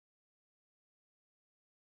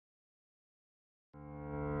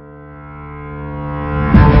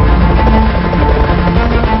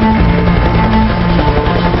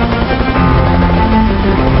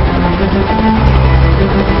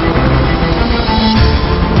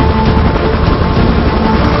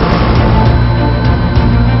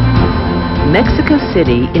Mexico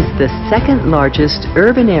City is the second largest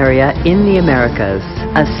urban area in the Americas,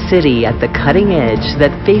 a city at the cutting edge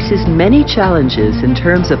that faces many challenges in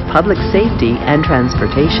terms of public safety and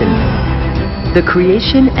transportation. The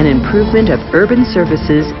creation and improvement of urban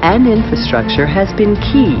services and infrastructure has been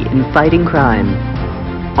key in fighting crime,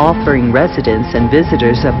 offering residents and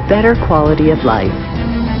visitors a better quality of life.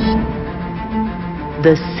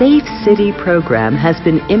 The Safe City program has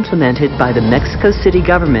been implemented by the Mexico City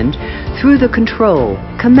government through the Control,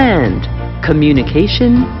 Command,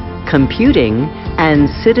 Communication, Computing, and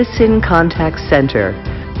Citizen Contact Center,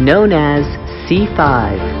 known as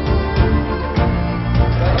C5.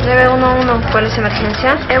 911, ¿cuál es su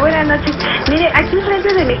emergencia? Buenas noches. Mire, aquí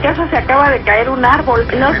frente de mi casa se acaba de caer un árbol.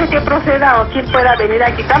 No sé qué proceda o quién pueda venir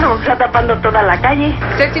a quitarlo porque está tapando toda la calle.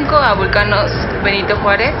 C5 a Vulcanos Benito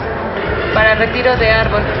Juárez para retiro de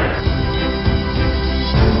árbol.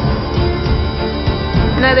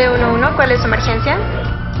 911, ¿cuál es su emergencia?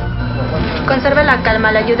 Conserve la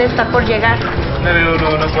calma, la ayuda está por llegar.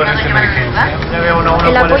 911, ¿cuál es su emergencia? 911,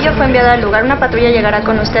 El apoyo fue enviado al lugar. Una patrulla llegará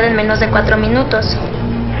con usted en menos de 4 minutos.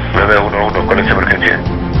 911, ¿cuál es su emergencia?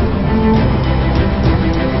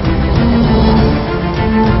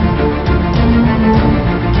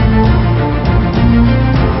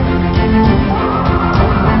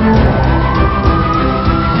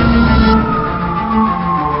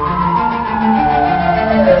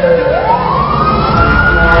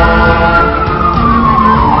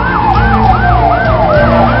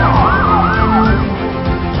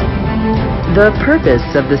 The purpose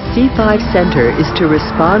of the C5 Center is to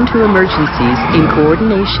respond to emergencies in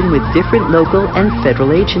coordination with different local and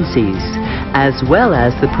federal agencies, as well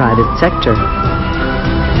as the private sector.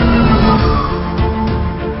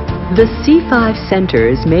 The C5 Center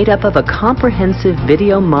is made up of a comprehensive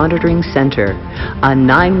video monitoring center, a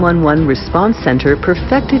 911 response center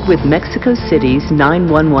perfected with Mexico City's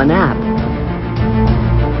 911 app,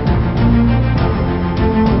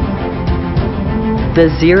 the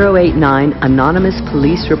 089 Anonymous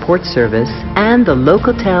Police Report Service, and the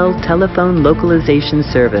Locatel Telephone Localization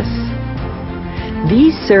Service.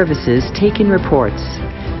 These services take in reports.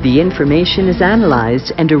 The information is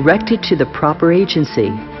analyzed and directed to the proper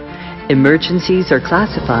agency. Emergencies are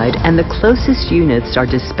classified and the closest units are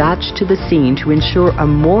dispatched to the scene to ensure a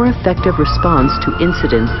more effective response to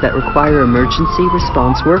incidents that require emergency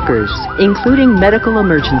response workers, including medical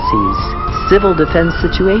emergencies, civil defense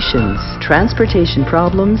situations, transportation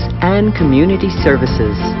problems, and community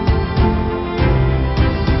services.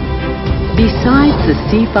 Besides the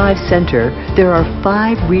C5 Center, there are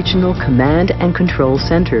 5 regional command and control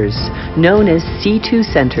centers, known as C2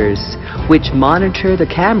 centers, which monitor the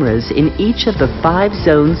cameras in each of the 5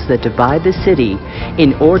 zones that divide the city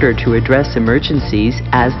in order to address emergencies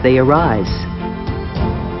as they arise.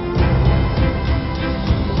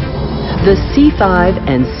 The C5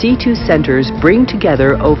 and C2 centers bring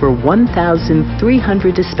together over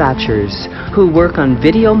 1,300 dispatchers who work on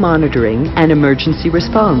video monitoring and emergency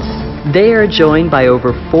response. They are joined by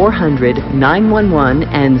over 400 911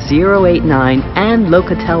 and 089 and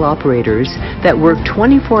Locatel operators that work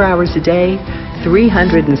 24 hours a day,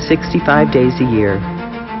 365 days a year.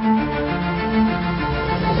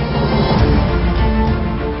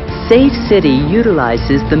 Safe City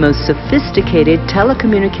utilizes the most sophisticated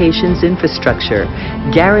telecommunications infrastructure,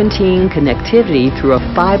 guaranteeing connectivity through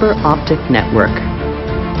a fiber optic network.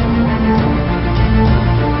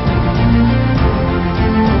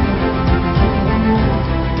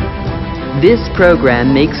 This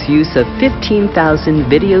program makes use of 15,000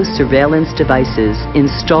 video surveillance devices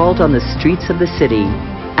installed on the streets of the city,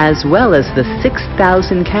 as well as the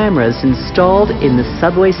 6,000 cameras installed in the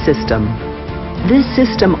subway system. This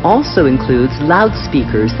system also includes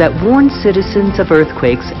loudspeakers that warn citizens of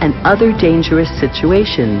earthquakes and other dangerous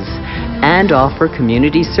situations, and offer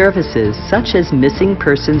community services such as missing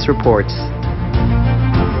persons reports.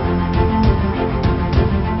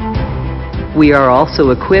 We are also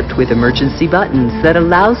equipped with emergency buttons that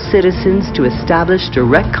allow citizens to establish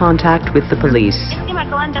direct contact with the police. Me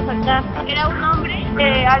acaban de asaltar. Era un hombre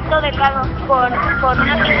alto, delgado, con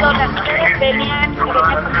una pistola. Venían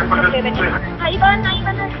venían. Ahí van.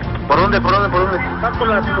 ¿Por dónde? Van por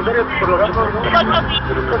las secundarias, por lo bajo, ¿no?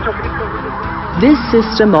 This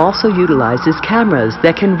system also utilizes cameras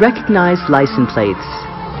that can recognize license plates.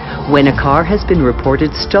 When a car has been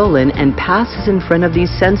reported stolen and passes in front of these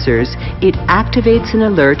sensors, it activates an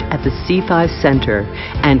alert at the C5 Center,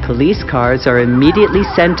 and police cars are immediately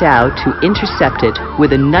sent out to intercept it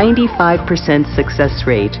with a 95% success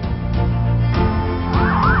rate.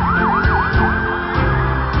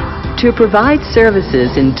 To provide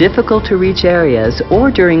services in difficult-to-reach areas or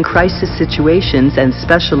during crisis situations and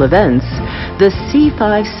special events, the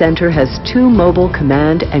C5 Center has 2 mobile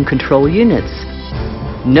command and control units,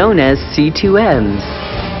 known as C2Ms.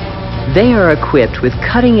 They are equipped with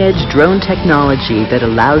cutting-edge drone technology that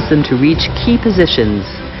allows them to reach key positions,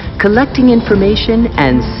 collecting information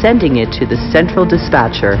and sending it to the central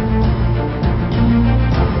dispatcher.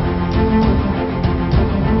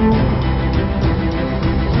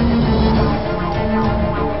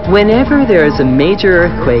 Whenever there is a major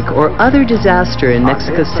earthquake or other disaster in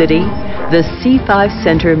Mexico City, the C5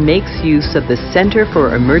 Center makes use of the Center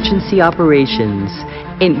for Emergency Operations,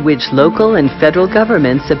 in which local and federal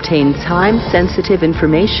governments obtain time-sensitive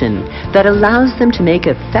information that allows them to make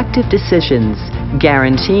effective decisions,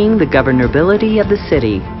 guaranteeing the governability of the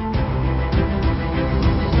city.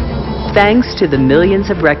 Thanks to the millions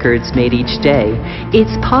of records made each day,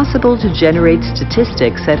 it's possible to generate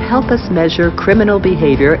statistics that help us measure criminal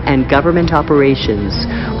behavior and government operations,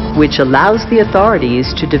 which allows the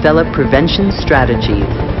authorities to develop prevention strategies.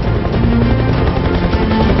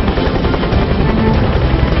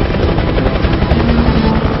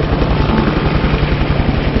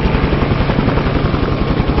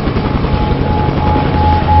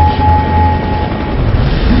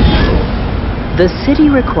 The city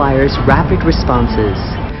requires rapid responses.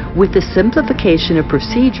 With the simplification of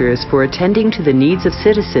procedures for attending to the needs of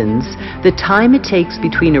citizens, the time it takes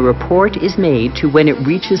between a report is made to when it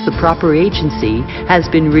reaches the proper agency has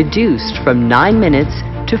been reduced from 9 minutes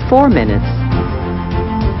to 4 minutes.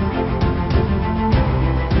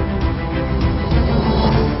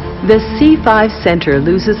 The C5 Center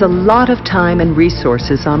loses a lot of time and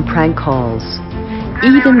resources on prank calls.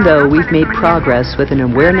 Even though we've made progress with an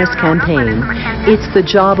awareness campaign, it's the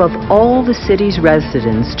job of all the city's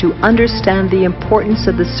residents to understand the importance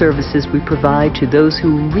of the services we provide to those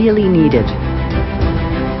who really need it.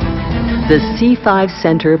 The C5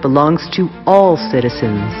 Center belongs to all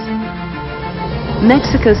citizens.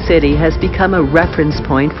 Mexico City has become a reference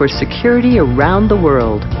point for security around the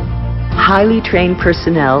world. Highly trained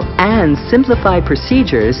personnel and simplified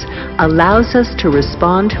procedures allows us to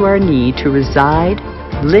respond to our need to reside,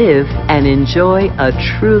 live, and enjoy a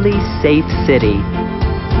truly safe city.